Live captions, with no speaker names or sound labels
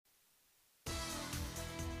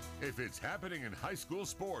If it's happening in high school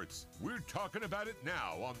sports, we're talking about it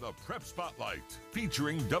now on the Prep Spotlight,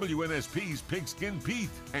 featuring WNSP's Pigskin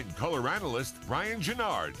Pete and color analyst Brian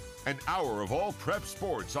Genard. An hour of all prep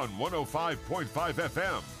sports on 105.5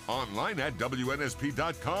 FM, online at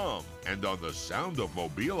WNSP.com, and on the Sound of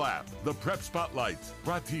Mobile app. The Prep Spotlight,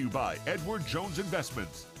 brought to you by Edward Jones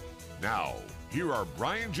Investments. Now, here are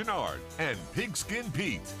Brian Genard and Pigskin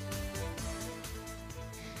Pete.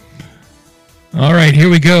 All right, here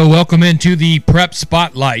we go. Welcome into the Prep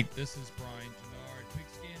Spotlight. This is Brian Genard.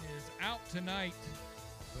 Pigskin is out tonight,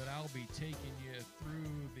 but I'll be taking you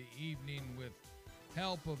through the evening with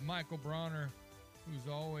help of Michael Bronner, who's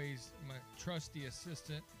always my trusty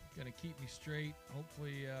assistant, going to keep me straight,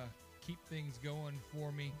 hopefully keep things going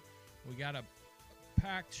for me. We got a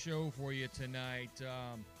packed show for you tonight.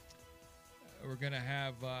 We're going to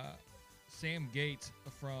have Sam Gates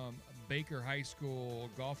from Baker High School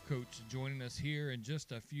golf coach joining us here in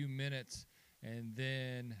just a few minutes, and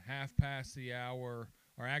then half past the hour,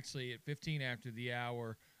 or actually at 15 after the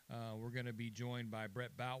hour, we're going to be joined by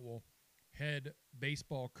Brett Boutwell, head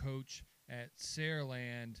baseball coach at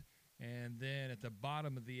Saraland, and then at the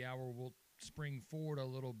bottom of the hour we'll spring forward a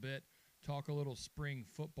little bit, talk a little spring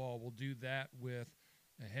football. We'll do that with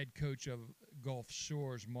a head coach of Gulf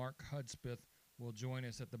Shores, Mark Hudspeth, will join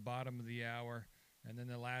us at the bottom of the hour. And then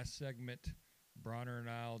the last segment, Bronner and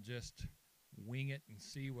I'll just wing it and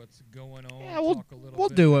see what's going on. Yeah, we'll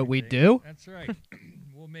do what we do. That's right.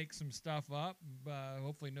 We'll make some stuff up.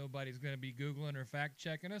 Hopefully nobody's going to be Googling or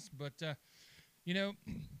fact-checking us. But,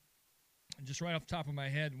 just right off the top of my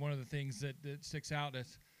head, one of the things that sticks out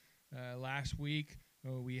is last week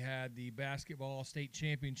we had the basketball state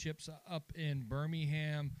championships up in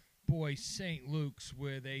Birmingham. Boy, St. Luke's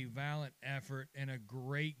with a valiant effort and a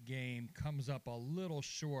great game comes up a little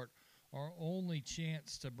short. Our only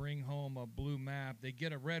chance to bring home a blue map. They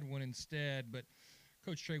get a red one instead, but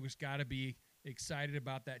Coach Travis got to be excited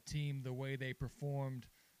about that team, the way they performed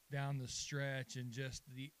down the stretch and just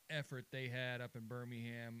the effort they had up in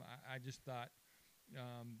Birmingham. I just thought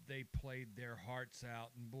they played their hearts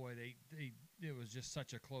out, and boy, it was just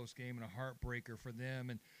such a close game and a heartbreaker for them.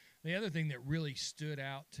 And the other thing that really stood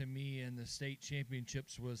out to me in the state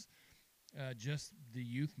championships was just the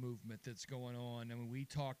youth movement that's going on. I mean, we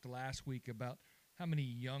talked last week about how many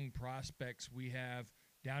young prospects we have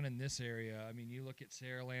down in this area. I mean, you look at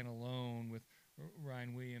Saraland alone with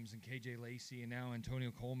Ryan Williams and KJ Lacey, and now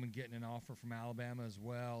Antonio Coleman getting an offer from Alabama as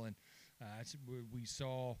well. And we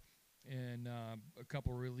saw in a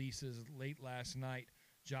couple releases late last night,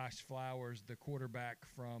 Josh Flowers, the quarterback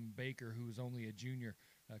from Baker, who's only a junior,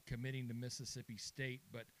 committing to Mississippi State.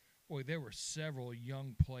 But, boy, there were several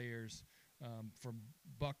young players from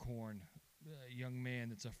Buckhorn, a young man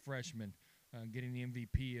that's a freshman, getting the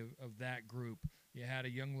MVP of that group. You had a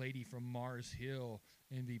young lady from Mars Hill,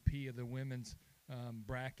 MVP of the women's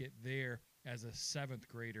bracket there as a seventh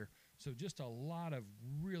grader. So just a lot of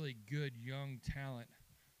really good young talent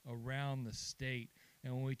around the state.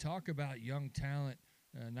 And when we talk about young talent,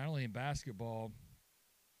 not only in basketball,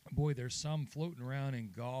 boy, there's some floating around in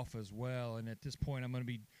golf as well. And at this point, I'm going to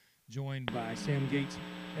be joined by Sam Gates,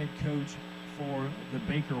 head coach for the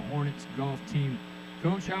Baker Hornets golf team.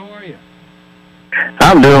 Coach, how are you?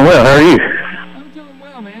 I'm doing well. How are you? I'm doing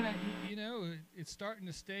well, man. It's starting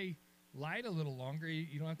to stay light a little longer.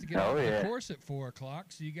 You don't have to get off the course at 4 o'clock,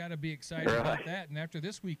 so you got to be excited about that. And after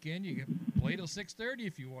this weekend, you can play till 6:30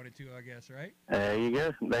 if you wanted to, I guess, right? There you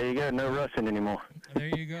go. No rushing anymore. There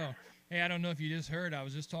you go. Hey, I don't know if you just heard. I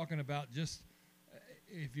was just talking about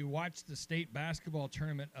if you watch the state basketball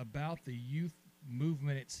tournament, about the youth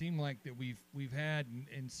movement. It seemed like that we've had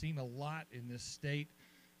and seen a lot in this state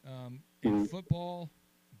in football,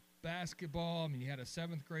 basketball. I mean, you had a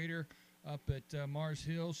seventh grader up at Mars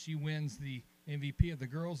Hill. She wins the MVP of the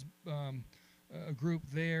girls group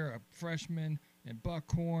there, a freshman, and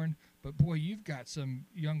Buckhorn. But, boy, you've got some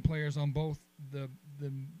young players on both the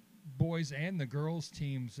boys and the girls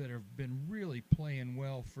teams that have been really playing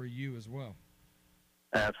well for you as well.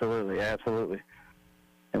 Absolutely.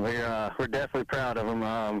 And we're definitely proud of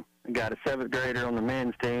them. Got a seventh grader on the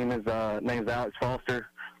men's team. His name's Alex Foster.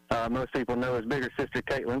 Most people know his bigger sister,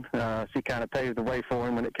 Caitlin. She kind of paved the way for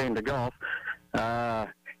him when it came to golf.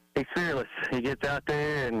 He's fearless. He gets out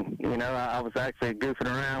there, and, I was actually goofing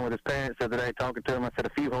around with his parents the other day, talking to him. I said a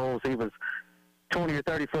few holes, he was 20 or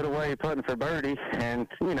 30 foot away putting for birdie, and,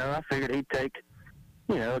 I figured he'd take,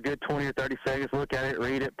 a good 20 or 30 seconds, look at it,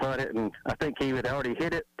 read it, putt it, and I think he had already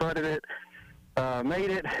hit it, putted it,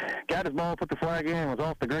 Made it, got his ball, put the flag in, was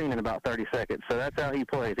off the green in about 30 seconds. So that's how he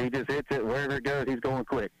plays. He just hits it wherever it goes. He's going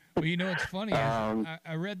quick. Well, you know, it's funny.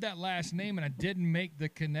 I read that last name, and I didn't make the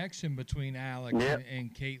connection between Alex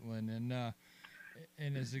and Caitlin.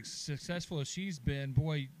 And as successful as she's been,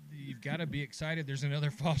 boy, you've got to be excited. There's another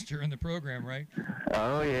Foster in the program, right?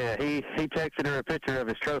 Oh, yeah. He texted her a picture of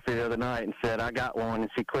his trophy the other night and said, I got one. And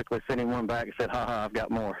she quickly sent him one back and said, ha, I've got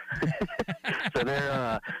more. So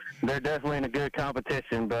they're definitely in a good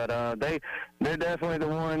competition. But they're definitely the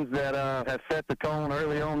ones that have set the tone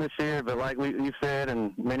early on this year. But like you said,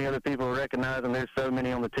 and many other people are recognizing, there's so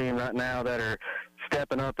many on the team right now that are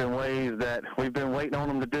stepping up in ways that we've been waiting on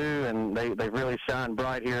them to do, and they've really shined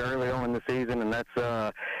bright here early on in the season. And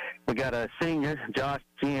that's we got a senior, Josh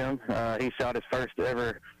Jim. He shot his first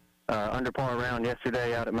ever under par round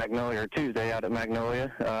yesterday out at Magnolia, or Tuesday out at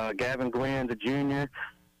Magnolia. Gavin Gwynn's a junior.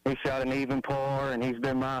 He shot an even par, and he's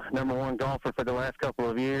been my number one golfer for the last couple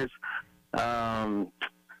of years.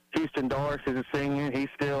 Houston Darce is a senior. He's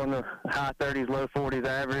still in the high 30s, low 40s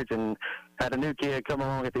average, and had a new kid come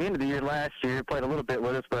along at the end of the year last year, played a little bit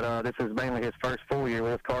with us, but this is mainly his first full year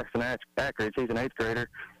with us, Carson Ackridge. He's an 8th grader.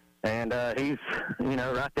 And he's,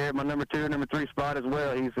 right there at my number 2 and number 3 spot as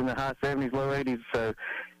well. He's in the high 70s, low 80s. So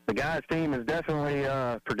the guys' team is definitely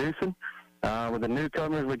producing. With the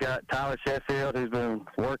newcomers, we got Tyler Sheffield, who's been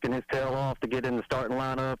working his tail off to get in the starting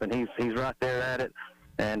lineup, and he's right there at it.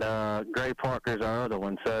 And Gray Parker's our other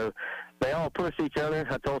one. So they all push each other.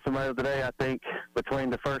 I told somebody today, I think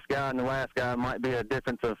between the first guy and the last guy might be a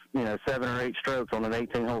difference of, 7 or 8 strokes on an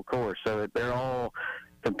 18-hole course. So they're all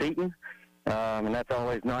competing. And that's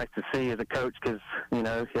always nice to see as a coach because,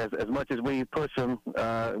 as much as we push them,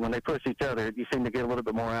 when they push each other, you seem to get a little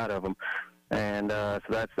bit more out of them. And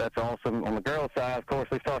so that's awesome. On the girls' side, of course,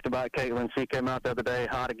 we've talked about Caitlin. She came out the other day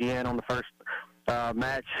hot again on the first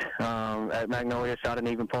match at Magnolia, shot an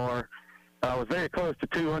even par. Was very close to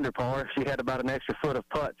 2 under par. She had about an extra foot of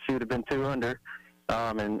putt. She would have been 2 under.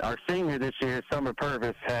 And our senior this year, Summer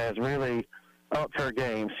Purvis, has really upped her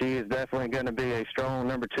game. She is definitely going to be a strong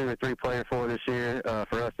number 2 or 3 player for this year,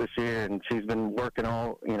 for us this year. And she's been working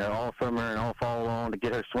all summer and all fall long to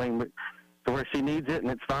get her swing to where she needs it, and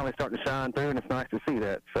it's finally starting to shine through, and it's nice to see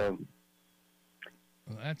that. So,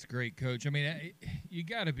 well, that's great, Coach. I mean, you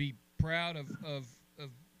got to be proud of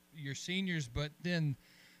your seniors, but then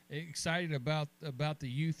excited about the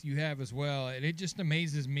youth you have as well. And it just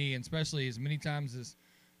amazes me, and especially as many times as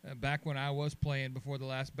back when I was playing before the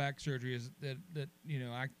last back surgery, is that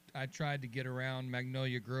I tried to get around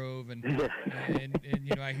Magnolia Grove, and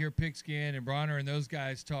I hear Pigskin and Bronner and those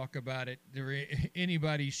guys talk about it.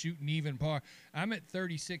 Anybody shooting even par. I'm at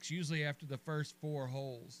 36 usually after the first 4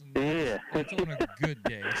 holes. And that's on a good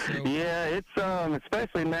day. So yeah, it's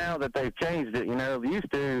especially now that they've changed it.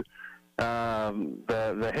 Used to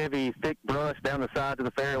the heavy, thick brush down the sides of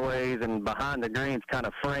the fairways and behind the greens kind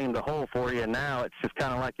of frame the hole for you. And now it's just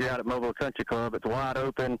kind of like you're out at Mobile Country Club. It's wide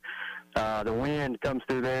open. The wind comes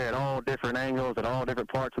through there at all different angles, at all different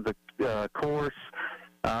parts of the course.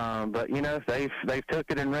 But they've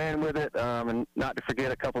took it and ran with it. And not to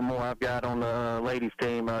forget a couple more I've got on the ladies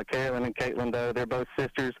team, Carolyn and Caitlin, though. They're both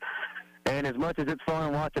sisters. And as much as it's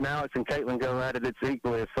fun watching Alex and Caitlin go at it, it's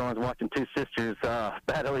equally as fun as watching 2 sisters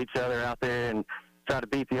battle each other out there and try to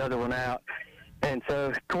beat the other one out. And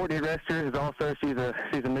so Courtney Rester is also she's a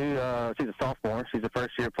sophomore. She's a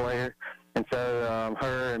first-year player. And so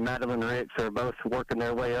her and Madeline Ricks are both working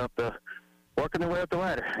their way up the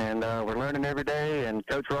ladder. And we're learning every day. And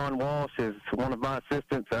Coach Ron Walsh is one of my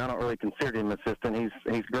assistants. I don't really consider him an assistant.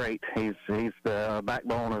 He's great. He's the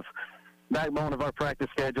backbone of our practice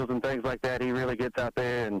schedules and things like that. He really gets out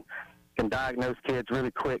there and can diagnose kids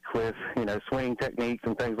really quick with, swing techniques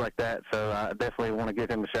and things like that. So I definitely want to give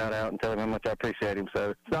him a shout out and tell him how much I appreciate him.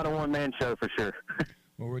 So it's not a one-man show for sure.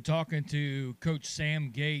 Well, we're talking to Coach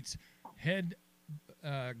Sam Gates, head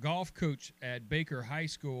golf coach at Baker High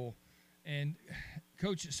School. And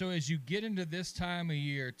Coach, so as you get into this time of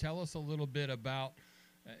year, tell us a little bit about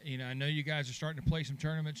I know you guys are starting to play some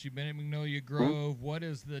tournaments. You've been at Magnolia Grove. Mm-hmm. What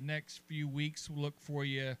does the next few weeks look for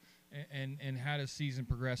you, and how does season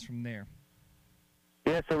progress from there?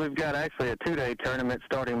 Yeah, so we've got actually a 2-day tournament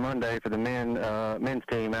starting Monday for the men's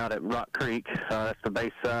team out at Rock Creek. That's the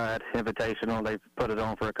Bayside Invitational. They've put it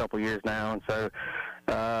on for a couple years now, and so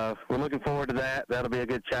we're looking forward to that. That'll be a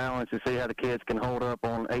good challenge to see how the kids can hold up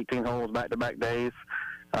on 18 holes back-to-back days.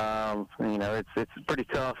 It's pretty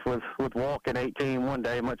tough with walking 18 one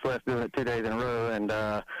day, much less doing it 2 days in a row. And,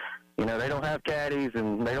 they don't have caddies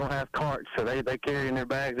and they don't have carts, so they carry in their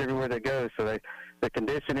bags everywhere they go. So the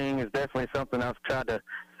conditioning is definitely something I've tried to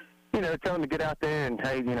tell them to get out there and,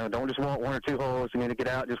 hey, don't just walk 1 or 2 holes. You need to get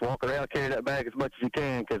out, just walk around, carry that bag as much as you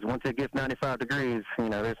can, because once it gets 95 degrees,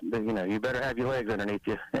 you better have your legs underneath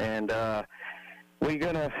you. And we're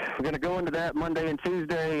gonna go into that Monday and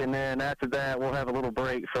Tuesday, and then after that we'll have a little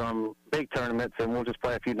break from big tournaments, and we'll just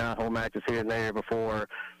play a few 9-hole matches here and there before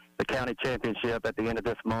the county championship at the end of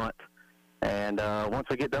this month. And once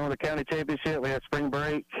we get done with the county championship, we have spring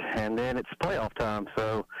break, and then it's playoff time.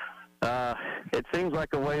 So it seems like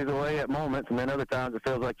a ways away at moments, and then other times it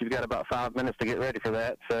feels like you've got about 5 minutes to get ready for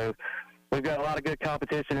that. So we've got a lot of good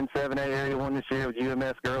competition in 7A Area 1 this year with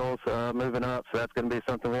UMS girls moving up, so that's going to be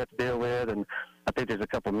something we have to deal with. And I think there's a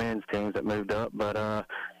couple men's teams that moved up. But, I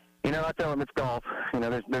tell them it's golf.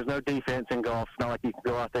 There's no defense in golf. It's not like you can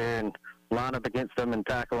go out there and line up against them and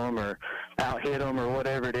tackle them or out-hit them or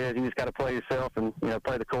whatever it is. You just got to play yourself and,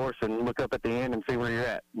 play the course and look up at the end and see where you're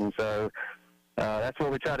at. And so that's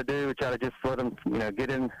what we try to do. We try to just let them,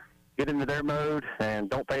 get into their mode and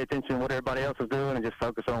don't pay attention to what everybody else is doing and just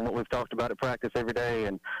focus on what we've talked about at practice every day.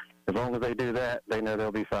 And as long as they do that, they know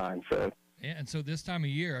they'll be fine. So. Yeah, and so this time of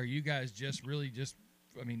year, are you guys just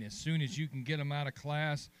as soon as you can get them out of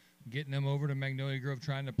class, getting them over to Magnolia Grove,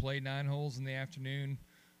 trying to play 9 holes in the afternoon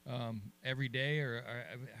every day, or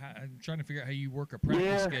I'm trying to figure out how you work a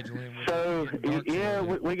practice schedule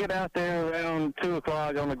in. We get out there around 2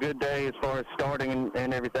 o'clock on a good day as far as starting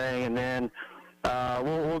and everything, and then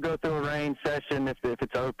we'll go through a range session if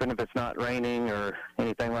it's open. If it's not raining or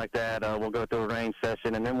anything like that, we'll go through a range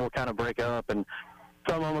session, and then we'll kind of break up, and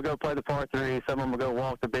some of them will go play the par 3, some of them will go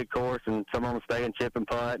walk the big course, and some of them will stay and chip and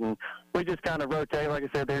putt, and we just kind of rotate. Like I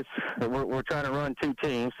said, we're trying to run 2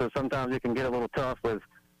 teams, so sometimes it can get a little tough with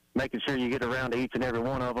making sure you get around to each and every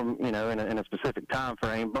one of them, in a specific time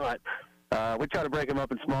frame. But we try to break them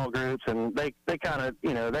up in small groups, and they kind of,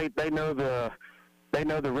 they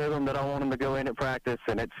know the rhythm that I want them to go in at practice.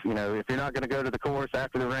 And it's, if you're not going to go to the course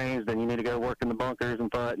after the range, then you need to go work in the bunkers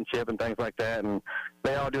and putt and chip and things like that. And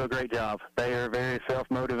they all do a great job. They are very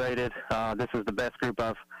self-motivated. This is the best group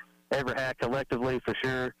I've ever had collectively, for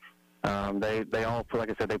sure. They all, like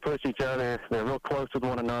I said, they push each other. They're real close with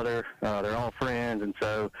one another. They're all friends. And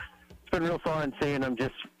so it's been real fun seeing them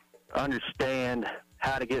just understand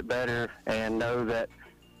how to get better and know that,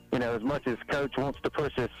 as much as Coach wants to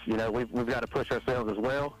push us, we've got to push ourselves as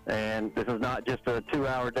well. And this is not just a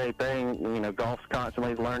 2-hour day thing. Golf's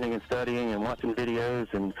constantly learning and studying and watching videos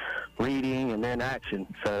and reading and then action.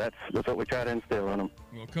 So that's what we try to instill in them.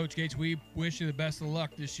 Well, Coach Gates, we wish you the best of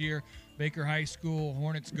luck this year. Baker High School,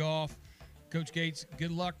 Hornets Golf. Coach Gates,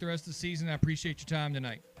 good luck the rest of the season. I appreciate your time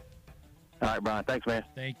tonight. All right, Brian. Thanks, man.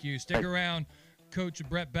 Thank you. Stick around. Coach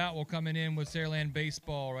Brett Boutwell coming in with Saraland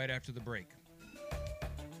Baseball right after the break.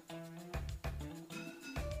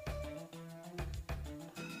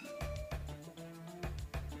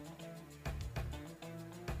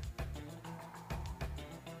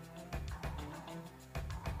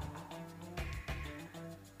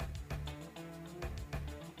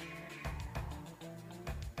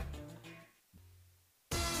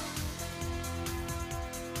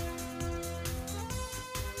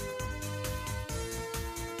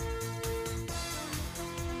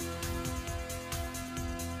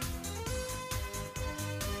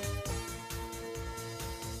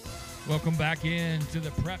 Welcome back into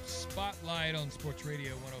the Prep Spotlight on Sports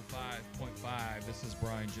Radio 105.5. This is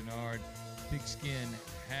Brian Genard. Pigskin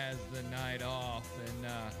has the night off, and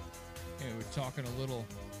we're talking a little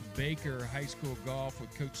Baker High School golf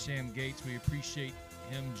with Coach Sam Gates. We appreciate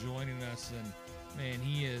him joining us, and man,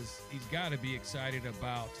 he's got to be excited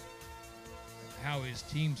about how his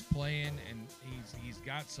team's playing, and he's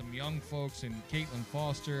got some young folks, and Caitlin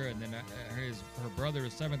Foster, and then her brother, a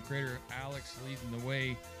 7th grader, Alex, leading the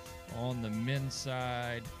way on the men's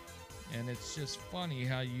side. And it's just funny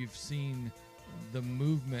how you've seen the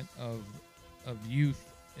movement of youth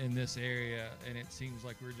in this area, and it seems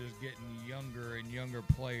like we're just getting younger and younger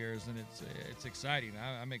players, and it's exciting.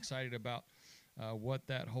 I'm excited about what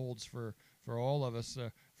that holds for all of us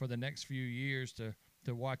for the next few years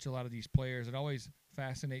to watch a lot of these players. It always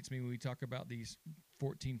fascinates me when we talk about these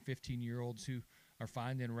 14, 15-year-olds who are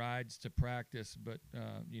finding rides to practice, but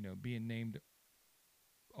being named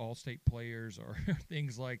all-state players or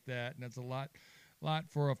things like that, and that's a lot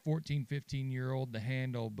for a 14, 15-year-old to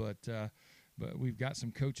handle. But we've got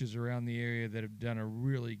some coaches around the area that have done a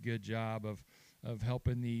really good job of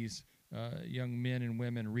helping these young men and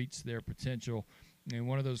women reach their potential. And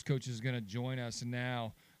one of those coaches is going to join us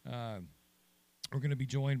now. We're going to be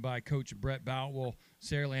joined by Coach Brett Boutwell,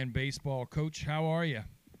 Saraland Baseball. Coach, how are you?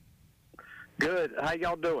 Good. How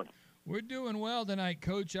y'all doing? We're doing well tonight,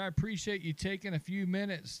 Coach. I appreciate you taking a few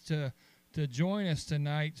minutes to to join us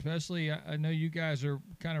tonight. Especially, I know you guys are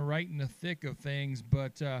kind of right in the thick of things,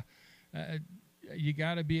 but you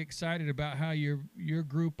got to be excited about how your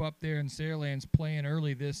group up there in Saraland's playing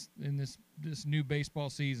early this new baseball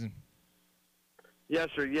season. Yes,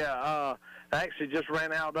 sir. Yeah, I actually just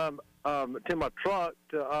ran out to my truck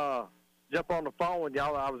to jump on the phone with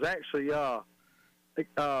y'all. I was actually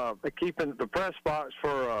keeping the press box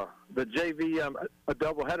for the JV a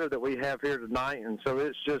doubleheader that we have here tonight, and so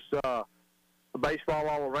it's just baseball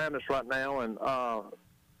all around us right now. And our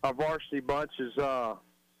varsity bunch is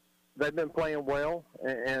they've been playing well,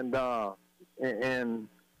 and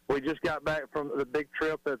we just got back from the big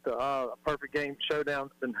trip at the Perfect Game Showdown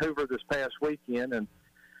in Hoover this past weekend,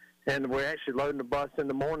 and we're actually loading the bus in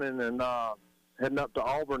the morning and heading up to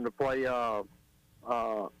Auburn to play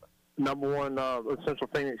number one Central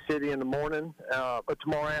Phoenix City in the morning, but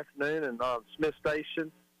tomorrow afternoon and Smith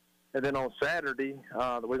Station, and then on Saturday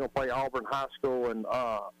we're going to play Auburn High School and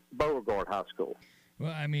Beauregard High School.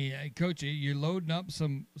 Well, I mean, Coach, you're loading up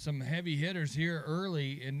some heavy hitters here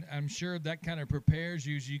early, and I'm sure that kind of prepares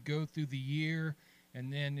you as you go through the year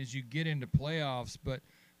and then as you get into playoffs. But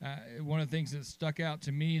one of the things that stuck out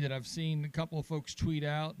to me that I've seen a couple of folks tweet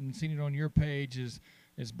out and seen it on your page is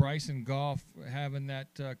Bryson Goff having that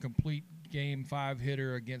complete game 5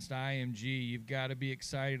 hitter against IMG. You've got to be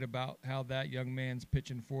excited about how that young man's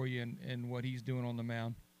pitching for you and what he's doing on the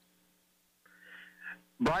mound.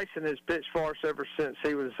 Bryson has pitched for us ever since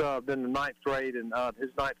he was in the 9th grade, and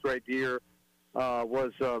his 9th grade year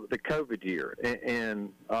was the COVID year. And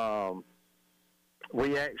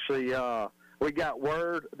we actually we got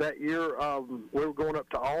word that year we were going up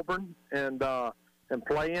to Auburn and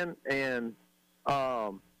playing, and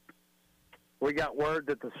we got word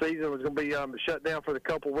that the season was going to be shut down for a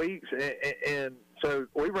couple weeks, and so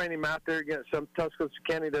we ran him out there against some Tuscaloosa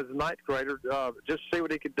County as a 9th grader just to see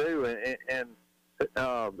what he could do, and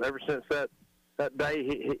ever since that day,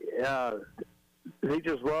 he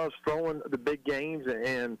just loves throwing the big games,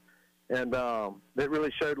 and that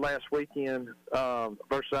really showed last weekend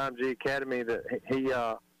versus IMG Academy that he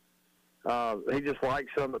just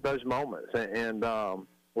likes some of those moments, and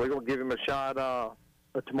we're going to give him a shot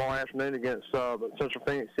tomorrow afternoon against Central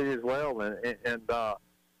Phoenix City as well, and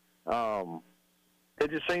it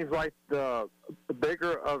just seems like the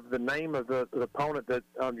bigger of the name of the opponent that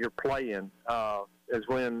you're playing is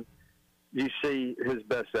when you see his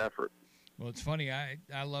best effort. Well, it's funny. I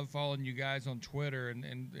love following you guys on Twitter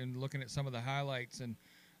and looking at some of the highlights. And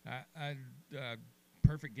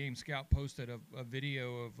Perfect Game Scout posted a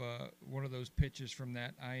video of one of those pitches from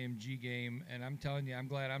that IMG game. And I'm telling you, I'm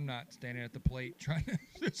glad I'm not standing at the plate trying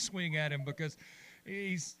to swing at him, because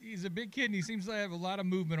he's a big kid and he seems to have a lot of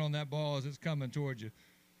movement on that ball as it's coming towards you.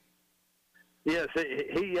 Yes,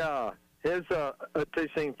 he his a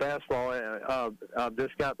two-seam fastball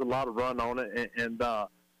just got a lot of run on it, and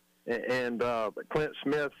Clint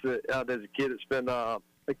Smith is a kid that's been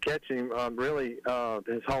catching really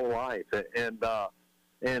his whole life, and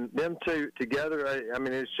them two together, I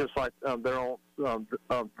mean, it's just like they're on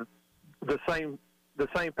the same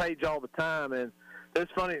page all the time. And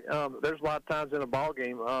it's funny. There's a lot of times in a ball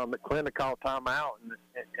game that Clint will call timeout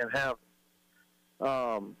and have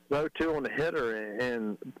those two on the hitter,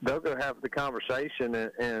 and they'll go have the conversation.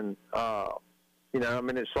 And you know, I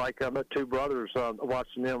mean, it's like two brothers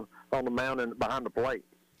watching them on the mound and behind the plate.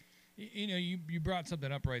 You know, you brought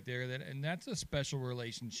something up right there, and that's a special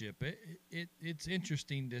relationship. It's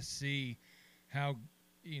interesting to see how,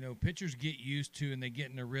 you know, pitchers get used to and they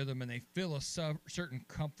get in a rhythm and they feel a certain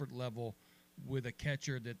comfort level with a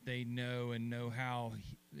catcher that they know and know how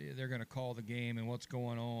they're going to call the game and what's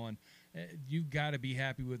going on. You've got to be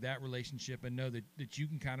happy with that relationship and know that you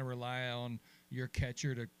can kind of rely on your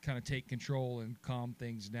catcher to kind of take control and calm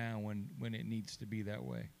things down when it needs to be that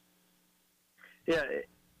way. Yeah,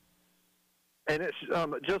 and it's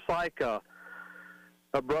just like a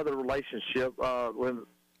brother relationship with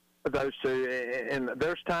those two. And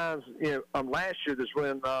there's times, you know, last year that's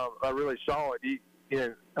when I really saw it.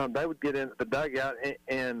 You know, they would get in the dugout,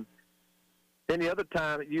 and any other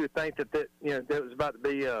time you would think that you know, there was about to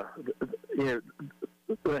be you know,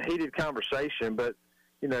 a heated conversation. But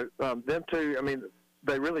you know, them two, I mean,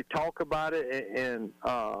 they really talk about it, and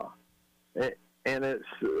it's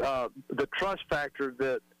the trust factor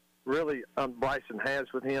that really Bryson has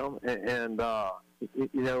with him, and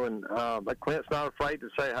you know, and Clint's not afraid to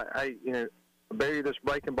say, hey, you know, bury this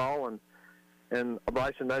breaking ball, and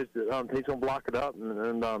Bryson knows that he's going to block it up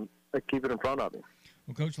and keep it in front of him.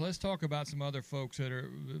 Well, Coach, let's talk about some other folks that are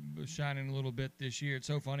shining a little bit this year. It's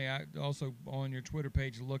so funny. I also on your Twitter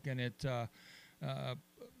page looking at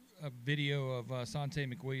a video of Sante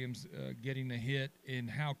McWilliams getting a hit and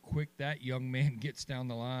how quick that young man gets down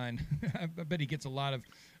the line. I bet he gets a lot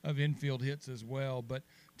of infield hits as well. But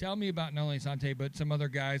tell me about not only Sante, but some other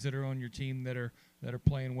guys that are on your team that are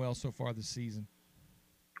playing well so far this season.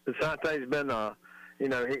 Sante's been,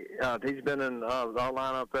 he's been in our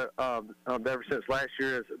lineup ever since last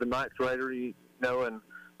year as the ninth grader, and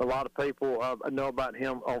a lot of people know about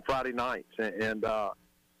him on Friday nights, and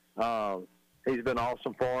he's been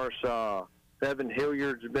awesome for us. Evan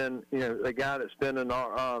Hilliard's been, a guy that's been in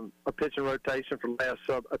our a pitching rotation for the last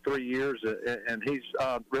 3 years, and he's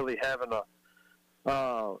really having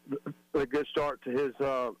a good start to his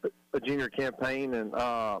junior campaign. And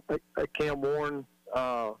Cam Warren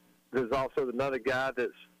is also another guy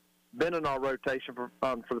that's been in our rotation for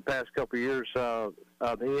the past couple of years.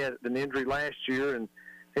 He had an injury last year, and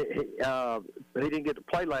he didn't get to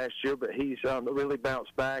play last year, but he's really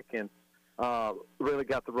bounced back and really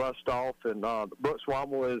got the rust off. And Brooks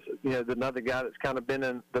Wammel is, another guy that's kind of been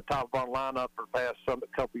in the top of our lineup for the past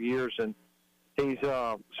couple of years, and he's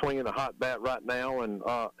swinging a hot bat right now. And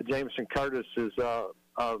Jameson Curtis is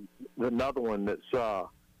another one that's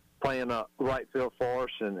playing right field for us,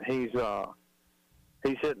 and he's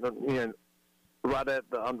hitting right at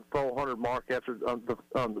the 400 mark after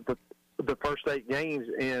the first 8 games.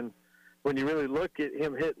 And when you really look at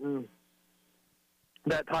him hitting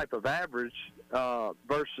that type of average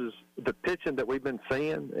versus the pitching that we've been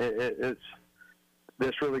seeing, it's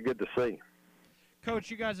really good to see.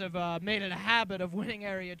 Coach, you guys have made it a habit of winning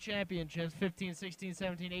area championships, 15, 16,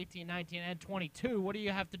 17, 18, 19, and 22. What do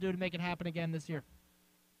you have to do to make it happen again this year?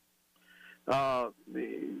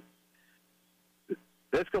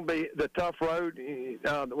 It's going to be the tough road.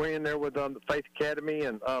 We're in there with the Faith Academy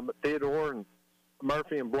and Theodore and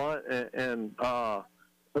Murphy and Blunt, and the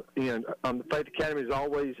Faith Academy is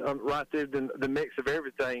always right there in the mix of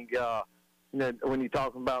everything. When you're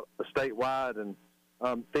talking about a statewide, and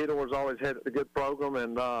Theodore's always had a good program,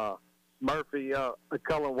 and Murphy,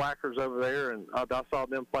 Cullen Whackers over there, and I saw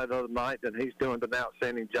them play the other night, and he's doing an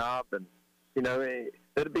outstanding job. And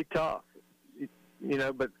it'll be tough,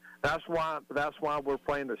 but that's why we're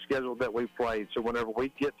playing the schedule that we played. So whenever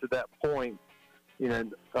we get to that point,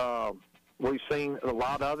 we've seen a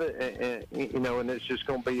lot of it, and it's just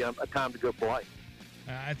going to be a time to go play.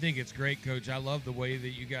 I think it's great, Coach. I love the way that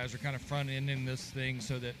you guys are kind of front-ending this thing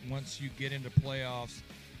so that once you get into playoffs,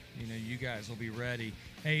 you guys will be ready.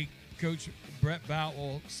 Hey, Coach Brett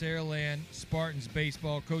Boutwell, Saraland Spartans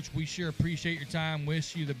baseball. Coach, we sure appreciate your time.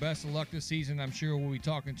 Wish you the best of luck this season. I'm sure we'll be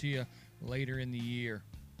talking to you later in the year.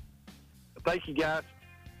 Thank you, guys.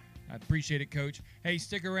 I appreciate it, Coach. Hey,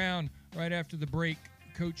 stick around right after the break.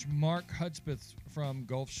 Coach Mark Hudspeth from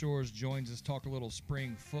Gulf Shores joins us, talk a little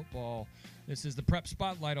spring football. This is the Prep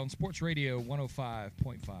Spotlight on Sports Radio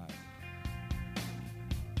 105.5.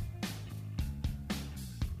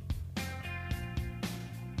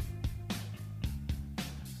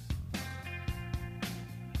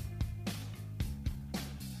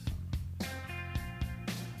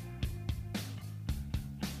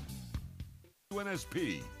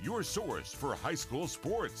 WNSP, your source for high school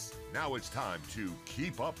sports. Now it's time to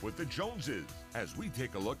keep up with the Joneses as we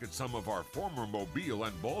take a look at some of our former Mobile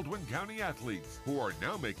and Baldwin County athletes who are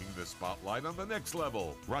now making the spotlight on the next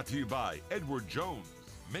level. Brought to you by Edward Jones,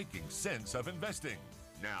 making sense of investing.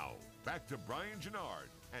 Now, back to Brian Genard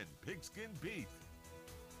and Pigskin Pete.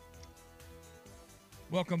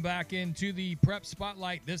 Welcome back into the Prep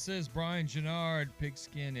Spotlight. This is Brian Genard.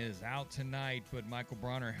 Pigskin is out tonight, but Michael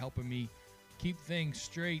Bronner helping me keep things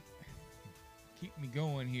straight, keep me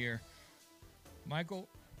going here. Michael,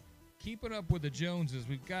 keeping up with the Joneses,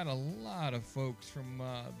 we've got a lot of folks from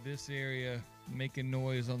this area making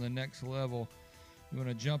noise on the next level. You want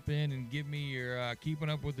to jump in and give me your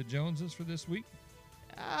keeping up with the Joneses for this week?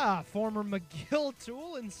 Former McGill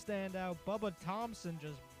Tool and standout Bubba Thompson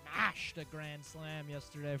just mashed a grand slam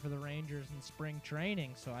yesterday for the Rangers in spring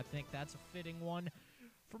training, so I think that's a fitting one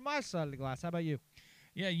for my side of the glass. How about you?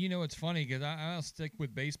 Yeah, it's funny because I'll stick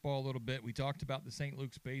with baseball a little bit. We talked about the St.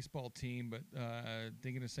 Luke's baseball team, but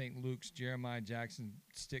thinking of St. Luke's, Jeremiah Jackson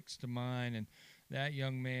sticks to mind. And that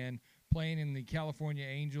young man playing in the California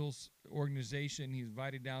Angels organization, he's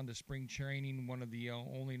invited down to spring training, one of the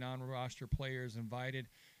only non-roster players invited,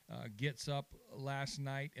 gets up last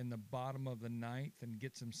night in the bottom of the ninth and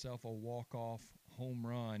gets himself a walk-off home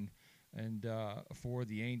run and for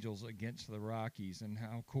the Angels against the Rockies. And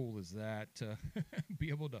how cool is that to be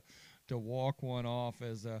able to walk one off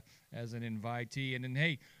as an invitee? And then,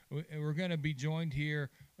 hey, we're going to be joined here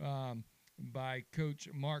by Coach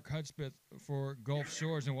Mark Hudspeth for Gulf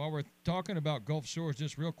Shores. And while we're talking about Gulf Shores,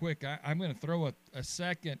 just real quick, I'm going to throw a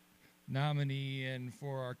second nominee and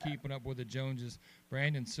for our Keeping Up with the Joneses.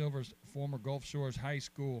 Brandon Silver's former Gulf Shores High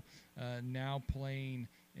School, now playing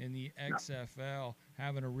in the XFL,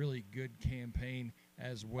 having a really good campaign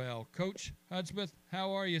as well. Coach Hudspeth,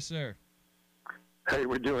 how are you, sir? Hey,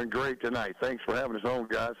 we're doing great tonight. Thanks for having us on,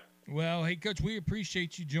 guys. Well, hey, Coach, we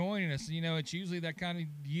appreciate you joining us. You know, it's usually that kind of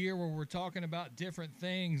year where we're talking about different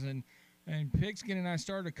things, and Pigskin and I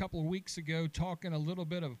started a couple of weeks ago talking a little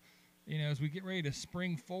bit of, you know, as we get ready to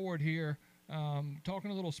spring forward here,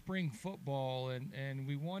 talking a little spring football, and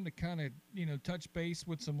we wanted to kind of, you know, touch base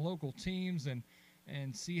with some local teams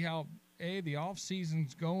and see how the off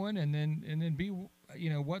season's going, and then B, you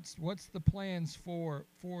know, what's the plans for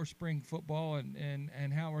spring football,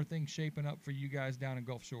 and how are things shaping up for you guys down in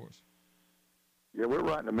Gulf Shores? Yeah, we're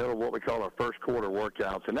right in the middle of what we call our first quarter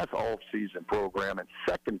workouts, and that's off-season program. And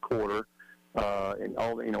second quarter, in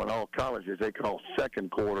all colleges, they call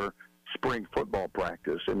second quarter spring football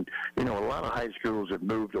practice. And you know, a lot of high schools have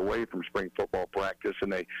moved away from spring football practice,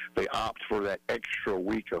 and they opt for that extra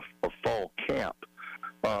week of fall camp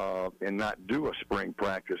and not do a spring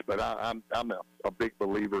practice. But I'm a big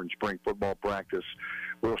believer in spring football practice.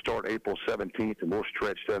 We'll start April 17th, and we'll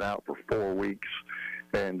stretch that out for 4 weeks,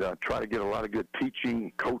 and try to get a lot of good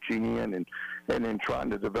teaching, coaching in, and then trying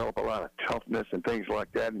to develop a lot of toughness and things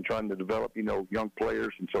like that, and trying to develop, you know, young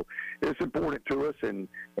players. And so it's important to us, and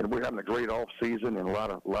we're having a great off season, and a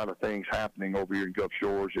lot of things happening over here in Gulf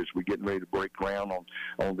Shores as we're getting ready to break ground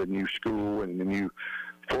on the new school and the new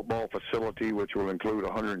football facility, which will include a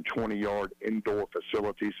 120-yard indoor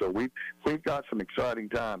facility. So we've got some exciting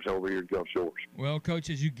times over here in Gulf Shores. Well, Coach,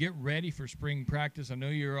 as you get ready for spring practice, I know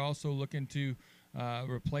you're also looking to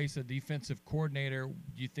replace a defensive coordinator.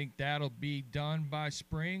 Do you think that'll be done by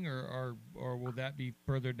spring, or will that be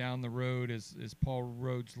further down the road as Paul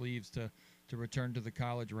Rhodes leaves to return to the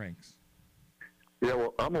college ranks? Yeah,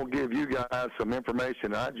 well, I'm going to give you guys some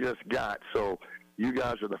information I just got, so you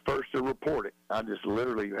guys are the first to report it. I just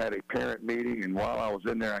literally had a parent meeting, and while I was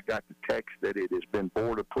in there, I got the text that it has been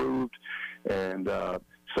board approved, and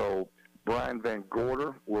so Brian Van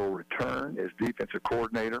Gorder will return as defensive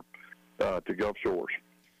coordinator to Gulf Shores.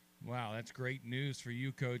 Wow, that's great news for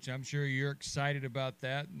you, Coach. I'm sure you're excited about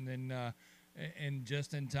that, and then and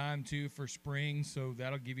just in time too for spring, so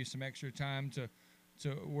that'll give you some extra time to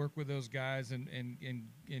work with those guys and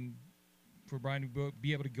for Brian to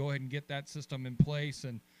be able to go ahead and get that system in place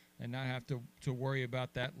and not have to worry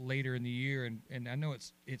about that later in the year. And I know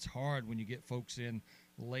it's hard when you get folks in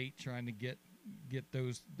late trying to get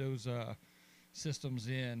those systems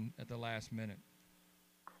in at the last minute.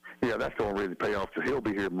 Yeah, that's going to really pay off. So he'll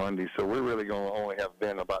be here Monday, so we're really going to only have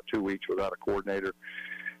been about 2 weeks without a coordinator.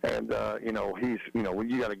 And, when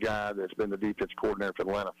you got a guy that's been the defense coordinator for the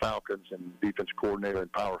Atlanta Falcons and defense coordinator in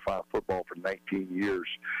Power 5 football for 19 years,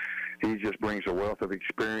 he just brings a wealth of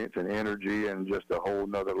experience and energy and just a whole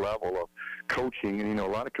nother level of coaching. And, a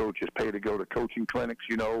lot of coaches pay to go to coaching clinics,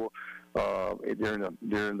 during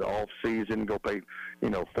the off season, go pay,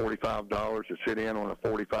 $45 to sit in on a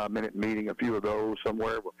 45-minute meeting, a few of those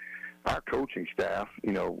somewhere. Our coaching staff,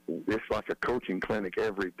 it's like a coaching clinic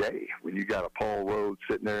every day. When you got a Paul Rhodes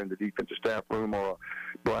sitting there in the defensive staff room, or a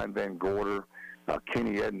Brian Van Gorder,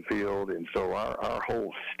 Kenny Edenfield, and so our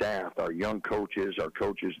whole staff, our young coaches, our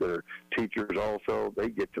coaches that are teachers also, they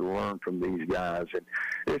get to learn from these guys, and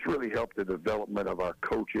it's really helped the development of our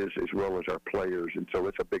coaches as well as our players, and so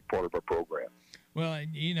it's a big part of our program. Well,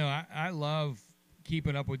 I love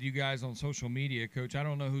keeping up with you guys on social media, Coach. I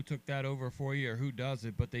don't know who took that over for you or who does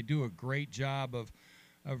it, but they do a great job of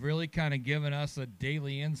really kind of giving us a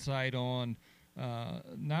daily insight on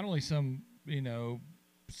not only some,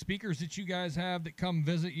 speakers that you guys have that come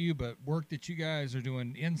visit you, but work that you guys are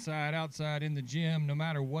doing inside, outside, in the gym, no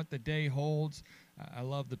matter what the day holds. I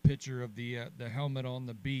love the picture of the helmet on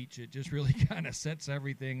the beach. It just really kind of sets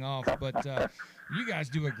everything off. But you guys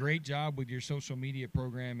do a great job with your social media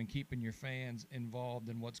program and keeping your fans involved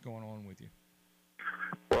in what's going on with you.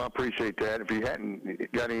 Well, I appreciate that. If you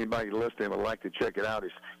hadn't got anybody listening and would like to check it out,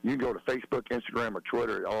 you can go to Facebook, Instagram, or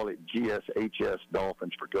Twitter, all at GSHS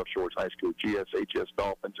Dolphins for Gulf Shores High School, GSHS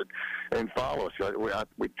Dolphins, and follow us.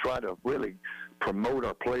 We try to really promote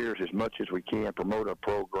our players as much as we can, promote our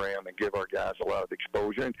program, and give our guys a lot of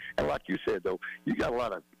exposure. And like you said, though, you got a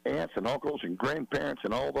lot of aunts and uncles and grandparents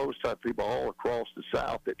and all those type of people all across the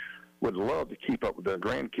South that would love to keep up with their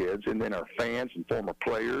grandkids, and then our fans and former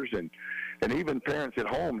players and even parents at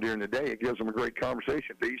home during the day. It gives them a great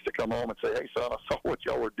conversation. They used to come home and say, "Hey, son, I saw what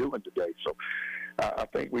y'all were doing today." So I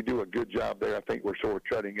think we do a good job there. I think we're sort of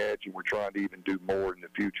cutting edge, and we're trying to even do more in the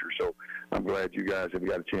future. So I'm glad you guys have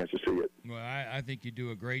got a chance to see it. Well, I think you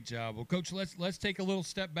do a great job. Well, Coach, let's take a little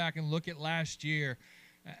step back and look at last year.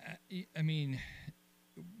 I mean,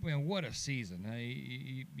 well, what a season!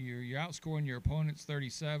 You're outscoring your opponents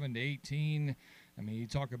 37-18. I mean, you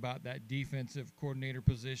talk about that defensive coordinator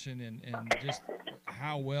position and just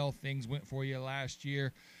how well things went for you last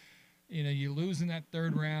year. You know, you lose in that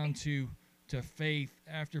third round to Faith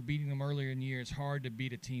after beating them earlier in the year. It's hard to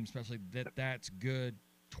beat a team, especially that's good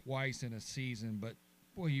twice in a season. But,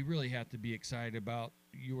 boy, you really have to be excited about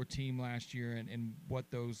your team last year and what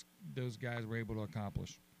those guys were able to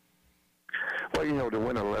accomplish. Well, you know, to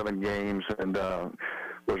win 11 games and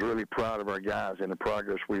was really proud of our guys and the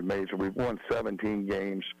progress we've made. So we've won 17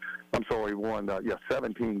 games. I'm sorry, we won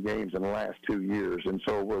 17 games in the last 2 years. And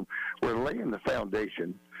so we're laying the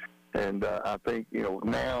foundation. And I think, you know,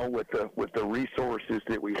 now with the resources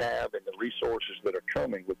that we have and the resources that are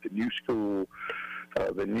coming with the new school,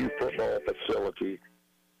 the new football facility,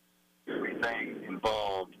 everything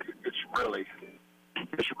involved, it's really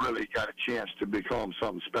got a chance to become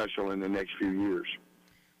something special in the next few years.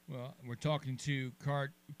 Well, we're talking to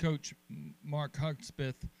Coach Mark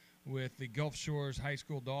Hudspeth with the Gulf Shores High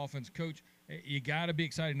School Dolphins. Coach, you got to be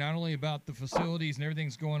excited not only about the facilities and everything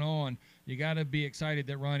that's going on, you got to be excited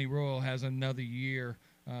that Ronnie Royal has another year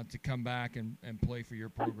to come back and play for your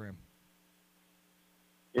program.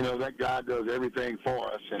 You know, that guy does everything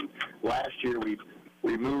for us. And last year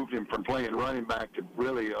we moved him from playing running back to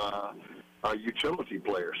really a utility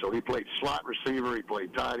player. So he played slot receiver, he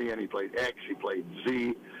played tight end, he played X, he played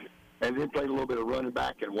Z, and then played a little bit of running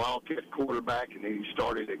back and wildcat quarterback, and then he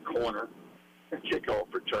started at corner and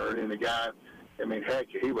kickoff return. And the guy, I mean, heck,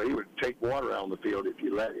 he would take water out on the field if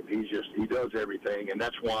you let him. He does everything, and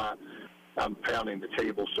that's why I'm pounding the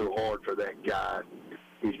table so hard for that guy.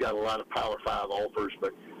 He's got a lot of Power 5 offers,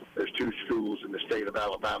 but there's 2 schools in the state of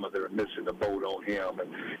Alabama that are missing the boat on him. And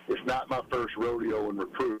it's not my first rodeo in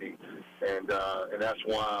recruiting, and that's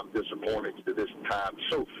why I'm disappointed to this time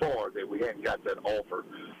so far that we hadn't got that offer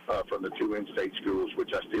from the 2 in-state schools, which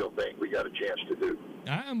I still think we got a chance to do.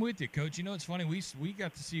 I'm with you, Coach. You know, it's funny. We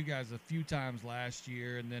got to see you guys a few times last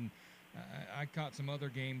year, and then I caught some other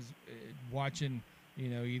games watching, you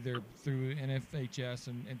know, either through NFHS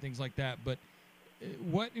and things like that. But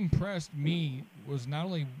what impressed me was not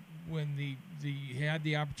only when he had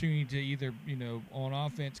the opportunity to either, you know, on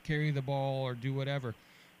offense carry the ball or do whatever,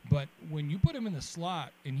 but when you put him in the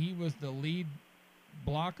slot and he was the lead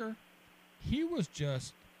blocker, he was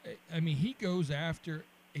just, I mean, he goes after,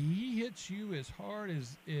 he hits you as hard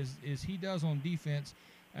as he does on defense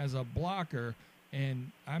as a blocker.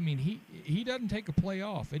 And, I mean, he doesn't take a play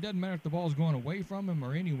off. It doesn't matter if the ball's going away from him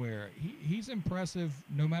or anywhere. He's impressive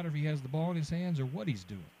no matter if he has the ball in his hands or what he's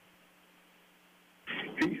doing.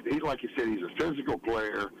 He's like you said, he's a physical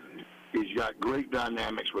player. He's got great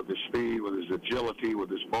dynamics with his speed, with his agility, with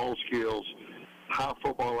his ball skills, high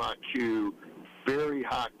football IQ, very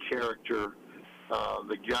high character.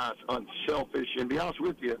 The guy's unselfish. And to be honest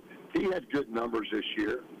with you, he had good numbers this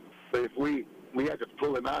year. But if we had to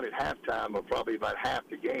pull him out at halftime of probably about half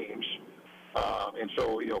the games. And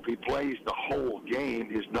so, you know, if he plays the whole game,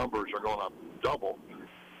 his numbers are going to double.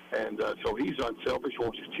 And so he's unselfish,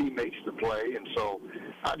 wants his teammates to play. And so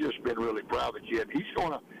I've just been really proud of the kid. He's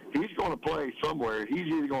going to play somewhere. He's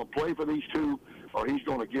either going to play for these 2 or he's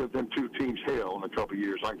going to give them 2 teams hell in a couple of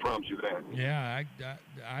years. I can promise you that. Yeah,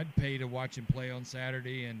 I'd pay to watch him play on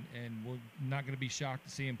Saturday, and we're not going to be shocked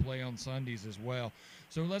to see him play on Sundays as well.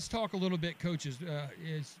 So let's talk a little bit, coaches.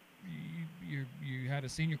 You had a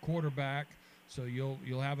senior quarterback, so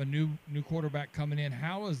you'll have a new quarterback coming in.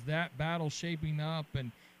 How is that battle shaping up,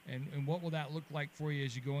 and what will that look like for you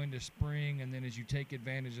as you go into spring and then as you take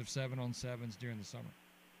advantage of 7-on-7s during the summer?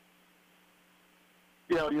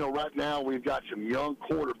 Yeah, you know, right now we've got some young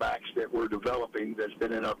quarterbacks that we're developing that's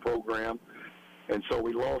been in our program. And so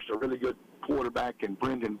we lost a really good quarterback in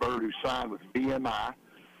Brendan Bird who signed with VMI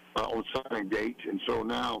on signing date. And so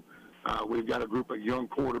now we've got a group of young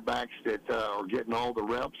quarterbacks that are getting all the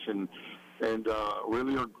reps and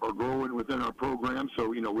really are growing within our program.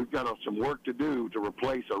 So, you know, we've got some work to do to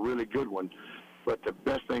replace a really good one. But the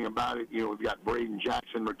best thing about it, you know, we've got Braden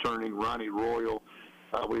Jackson returning, Ronnie Royal.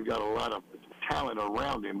 We've got a lot of talent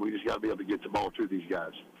around him. We just got to be able to get the ball to these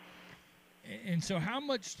guys. And so how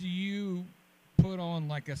much do you put on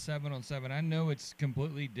like a 7-on-7? I know it's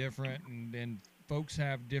completely different and folks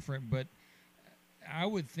have different, but I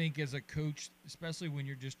would think as a coach, especially when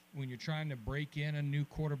you're trying to break in a new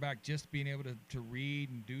quarterback, just being able to read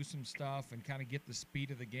and do some stuff and kind of get the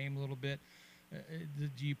speed of the game a little bit,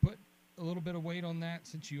 do you put a little bit of weight on that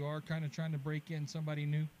since you are kind of trying to break in somebody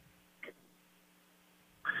new?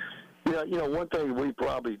 Yeah, one thing we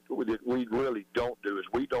really don't do is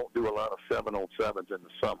we don't do a lot of 7-on-7s in the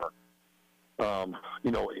summer.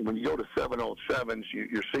 When you go to 7-on-7s,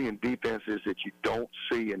 you're seeing defenses that you don't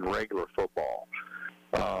see in regular football.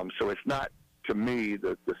 So it's not, to me,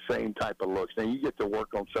 the same type of looks. Now, you get to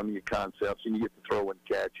work on some of your concepts, and you get to throw and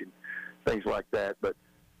catch and things like that. But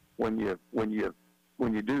when you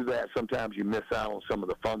do that, sometimes you miss out on some of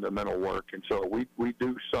the fundamental work. And so we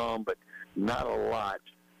do some, but not a lot.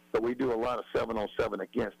 But we do a lot of 7-on-7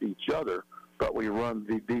 against each other. But we run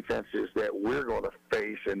the defenses that we're going to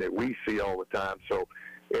face and that we see all the time. So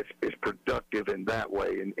it's productive in that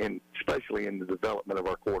way, and especially in the development of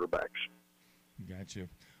our quarterbacks. Gotcha.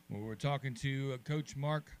 Well, we're talking to Coach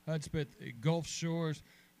Mark Hudspeth at Gulf Shores.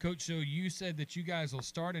 Coach, so you said that you guys will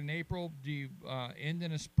start in April. Do you end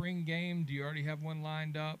in a spring game? Do you already have one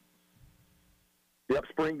lined up? Yep,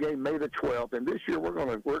 spring game May the 12th, and this year we're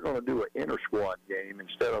gonna do an inter squad game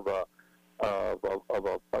instead of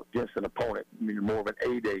against an opponent, more of an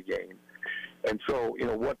A-day game. And so,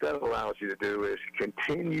 what that allows you to do is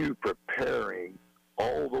continue preparing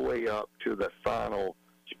all the way up to the final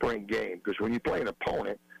spring game. Because when you play an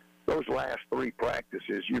opponent, those last 3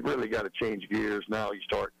 practices, you've really got to change gears. Now you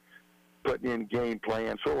start putting in game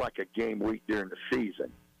plans, sort of like a game week during the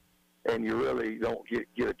season. And you really don't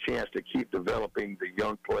get a chance to keep developing the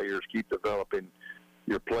young players, keep developing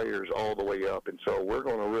your players all the way up. And so we're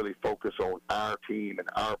going to really focus on our team and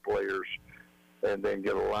our players, and then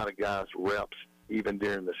get a lot of guys reps even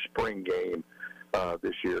during the spring game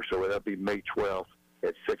this year. So that'll be May 12th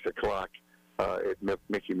at 6 o'clock at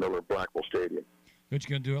Mickey Miller Blackwell Stadium. But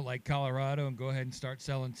you're going to do it like Colorado and go ahead and start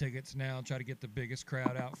selling tickets now and try to get the biggest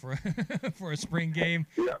crowd out for for a spring game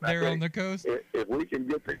there on the coast? If we can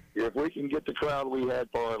get the crowd we had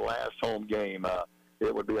for our last home game,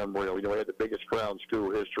 it would be unreal. We had the biggest crowd in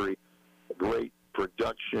school history, great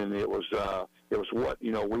production. It was what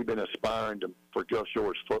we've been aspiring for Gulf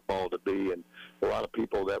Shores football to be, and a lot of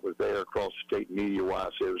people that was there across the state media-wise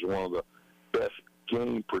said it was one of the best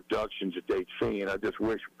game productions that they'd seen. I just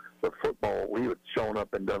wish for football we had shown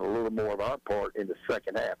up and done a little more of our part in the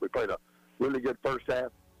second half. We played a really good first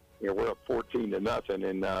half. We're up 14-0,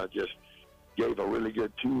 and just gave a really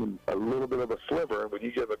good team a little bit of a sliver. And when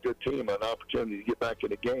you give a good team an opportunity to get back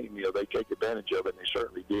in the game, they take advantage of it, and they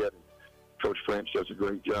certainly did. And Coach French does a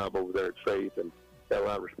great job over there at Faith, and got a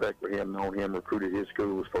lot of respect for him. Known him, recruited his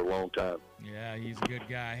schools for a long time. Yeah, he's a good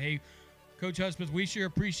guy. Hey, Coach Hudspeth, we sure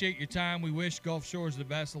appreciate your time. We wish Gulf Shores the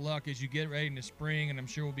best of luck as you get ready in the spring, and I'm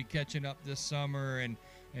sure we'll be catching up this summer and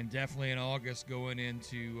definitely in August going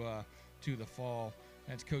into to the fall.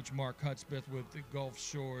 That's Coach Mark Hudspeth with the Gulf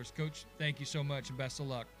Shores. Coach, thank you so much and best of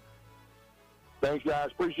luck. Thanks, guys.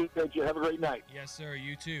 Appreciate you. Have a great night. Yes, sir.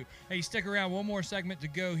 You too. Hey, stick around. One more segment to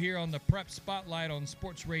go here on the Prep Spotlight on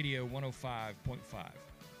Sports Radio 105.5.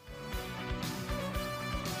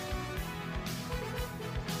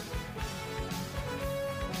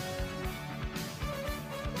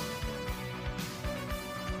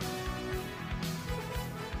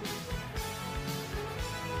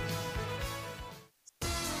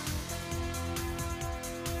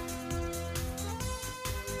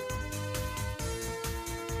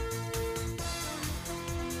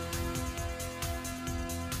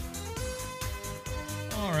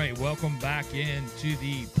 All right, welcome back into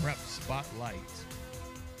the Prep Spotlight.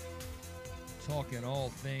 Talking all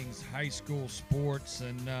things high school sports,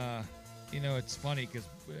 and it's funny because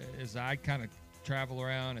as I kind of travel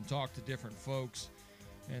around and talk to different folks,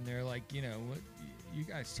 and they're like, what, you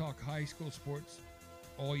guys talk high school sports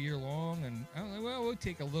all year long? And I'm like, well, we'll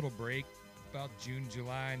take a little break about June,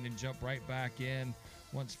 July, and then jump right back in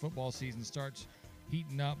once football season starts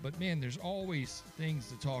heating up. But man, there's always things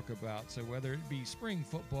to talk about. So whether it be spring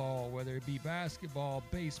football, whether it be basketball,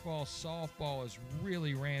 baseball, softball is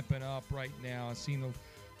really ramping up right now. I've seen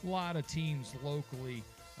a lot of teams locally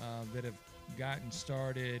that have gotten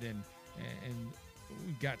started, and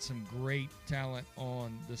we've got some great talent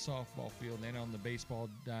on the softball field and on the baseball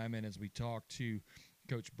diamond as we talk to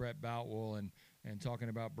Coach Brett Boutwell and talking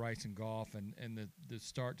about Bryson Goff and the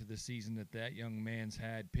start to the season that young man's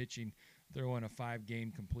had pitching, throwing a 5-game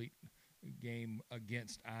complete game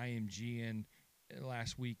against IMG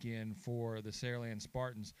last weekend for the Saraland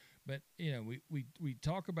Spartans. But we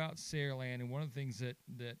talk about Saraland, and one of the things that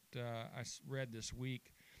I read this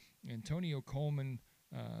week, Antonio Coleman,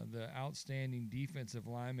 the outstanding defensive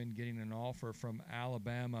lineman, getting an offer from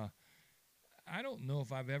Alabama. I don't know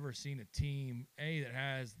if I've ever seen a team that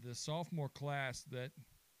has the sophomore class that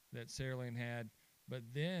Saraland had, but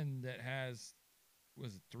then that has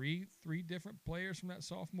was it three different players from that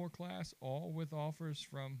sophomore class, all with offers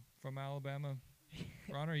from Alabama.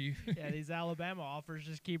 Ron, are you? Yeah, these Alabama offers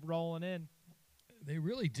just keep rolling in. They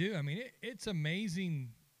really do. I mean, it's amazing,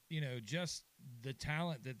 just the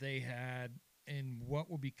talent that they had and what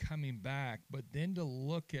will be coming back. But then to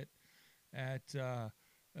look at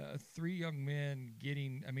three young men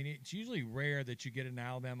getting – I mean, it's usually rare that you get an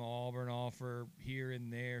Alabama-Auburn offer here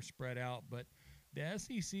and there spread out. But the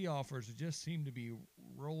SEC offers just seem to be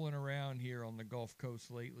rolling around here on the Gulf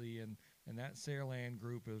Coast lately, and that Saraland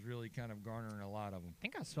group is really kind of garnering a lot of them. I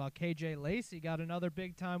think I saw KJ Lacey got another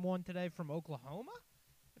big-time one today from Oklahoma,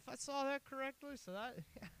 if I saw that correctly. So that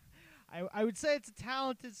I would say it's a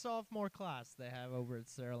talented sophomore class they have over at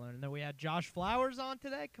Saraland. And then we had Josh Flowers on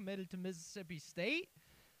today, committed to Mississippi State.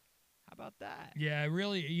 How about that? Yeah,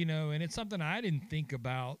 really, and it's something I didn't think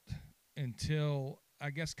about until, I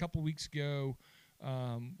guess, a couple weeks ago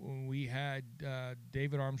when we had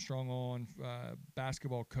David Armstrong on,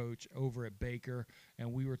 basketball coach over at Baker,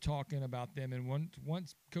 and we were talking about them. And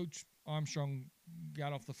once Coach Armstrong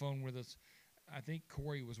got off the phone with us, I think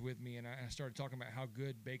Corey was with me, and I started talking about how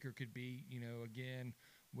good Baker could be, again,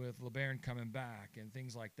 with LeBaron coming back and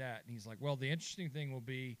things like that. And he's like, well, the interesting thing will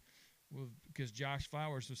be, because Josh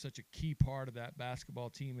Flowers was such a key part of that basketball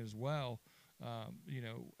team as well,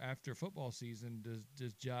 after football season,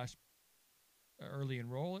 does Josh early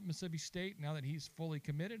enroll at Mississippi State now that he's fully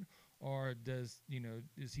committed, or does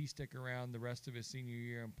he stick around the rest of his senior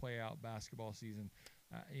year and play out basketball season?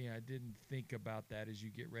 I didn't think about that as you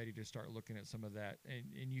get ready to start looking at some of that,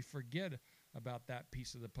 and you forget about that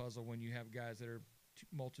piece of the puzzle when you have guys that are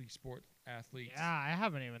multi-sport athletes. Yeah, I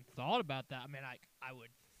haven't even thought about that. I mean, I would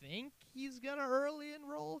think he's gonna early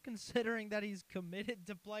enroll, considering that he's committed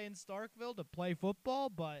to play in Starkville to play football,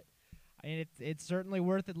 but I mean, it's certainly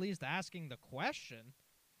worth at least asking the question.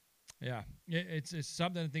 Yeah, it's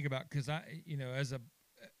something to think about, because as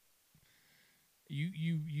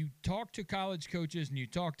you talk to college coaches and you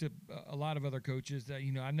talk to a lot of other coaches that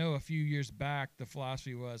I know a few years back the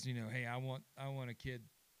philosophy was hey, I want a kid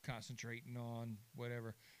concentrating on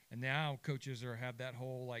whatever, and now coaches have that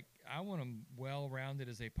whole I want them well rounded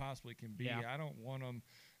as they possibly can be. Yeah. I don't want them.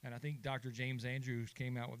 And I think Dr. James Andrews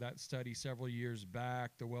came out with that study several years back,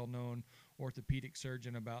 the well-known orthopedic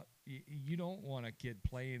surgeon, about you don't want a kid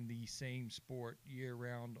playing the same sport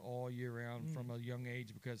year-round, all year round from a young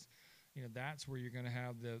age, because that's where you're going to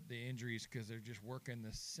have the injuries, because they're just working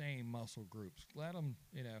the same muscle groups. Let them,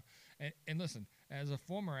 and listen, as a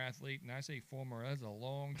former athlete, and I say former, that's a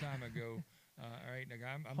long time ago. All right,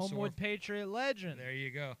 I'm Homewood sore. Patriot legend. There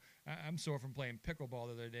you go. I'm sore from playing pickleball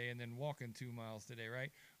the other day and then walking 2 miles today,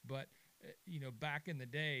 right? But, back in the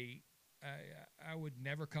day, I would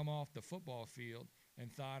never come off the football field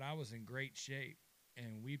and thought I was in great shape.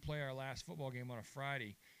 And we'd play our last football game on a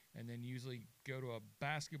Friday and then usually go to a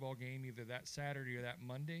basketball game either that Saturday or that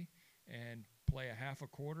Monday and play a half a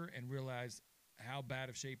quarter and realize how bad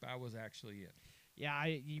of shape I was actually in. Yeah,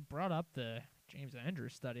 you brought up the James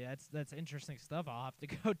Andrews study. That's interesting stuff. I'll have to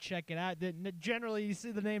go check it out. Generally, you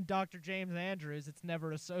see the name Dr. James Andrews, it's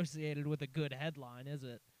never associated with a good headline, is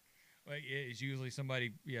it? Well, it's usually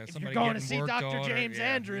somebody, If somebody you're going to getting see worked Dr. on, James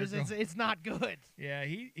Andrews, it's not good. Yeah,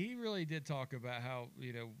 he really did talk about how,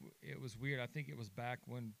 it was weird. I think it was back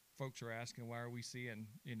when folks were asking, why are we seeing,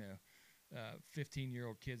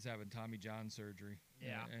 15-year-old kids having Tommy John surgery?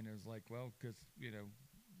 Yeah. And it was like, well, because,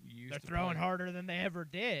 they're throwing harder than they ever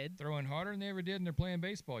did. Throwing harder than they ever did, and they're playing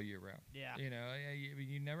baseball year-round. Yeah.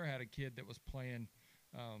 You never had a kid that was playing,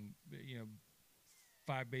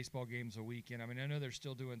 5 baseball games a weekend. I mean, I know they're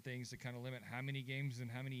still doing things to kind of limit how many games and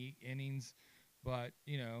how many innings, but,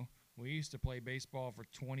 we used to play baseball for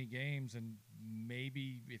 20 games, and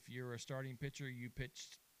maybe if you're a starting pitcher, you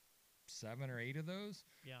pitched 7 or 8 of those.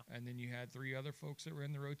 Yeah. And then you had 3 other folks that were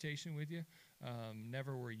in the rotation with you.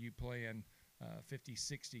 Never were you playing 50,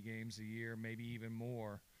 60 games a year, maybe even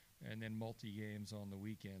more, and then multi-games on the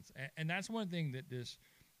weekends. And that's one thing that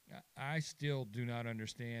I still do not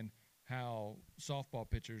understand, how softball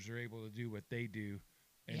pitchers are able to do what they do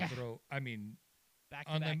and throw. I mean,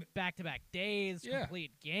 back-to-back days, Yeah.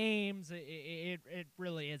 complete games. It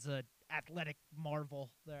really is a athletic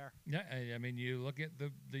marvel there. Yeah, I mean, you look at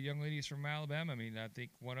the young ladies from Alabama. I mean, I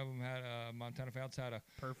think one of them had Montana Fouts had a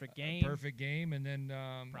perfect game, and then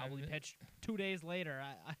probably pitched 2 days later.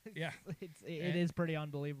 Yeah, it is pretty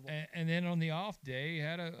unbelievable. And then on the off day,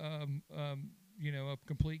 had a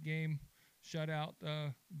complete game shutout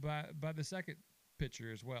by the second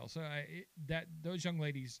pitcher as well. So those young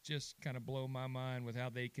ladies just kind of blow my mind with how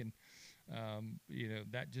they can,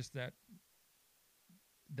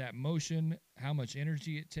 that motion, how much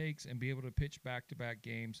energy it takes, and be able to pitch back-to-back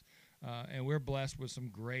games. And we're blessed with some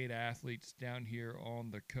great athletes down here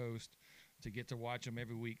on the coast to get to watch them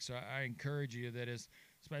every week. So I encourage you that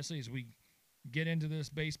especially as we get into this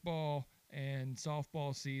baseball and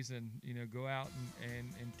softball season, go out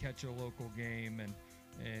and catch a local game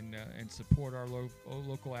and support our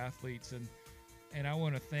local athletes. And I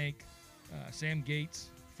want to thank Sam Gates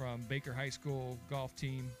from Baker High School golf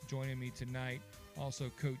team joining me tonight. Also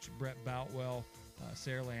Coach Brett Boutwell,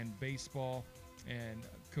 Saraland Baseball, and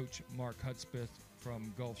Coach Mark Hudspeth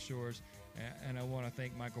from Gulf Shores. And I want to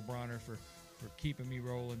thank Michael Bronner for keeping me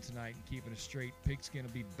rolling tonight and keeping us straight. Pigskin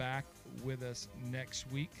will be back with us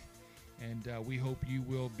next week, and we hope you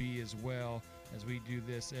will be as well, as we do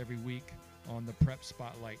this every week on the Prep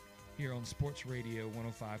Spotlight here on Sports Radio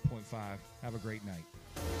 105.5. Have a great night.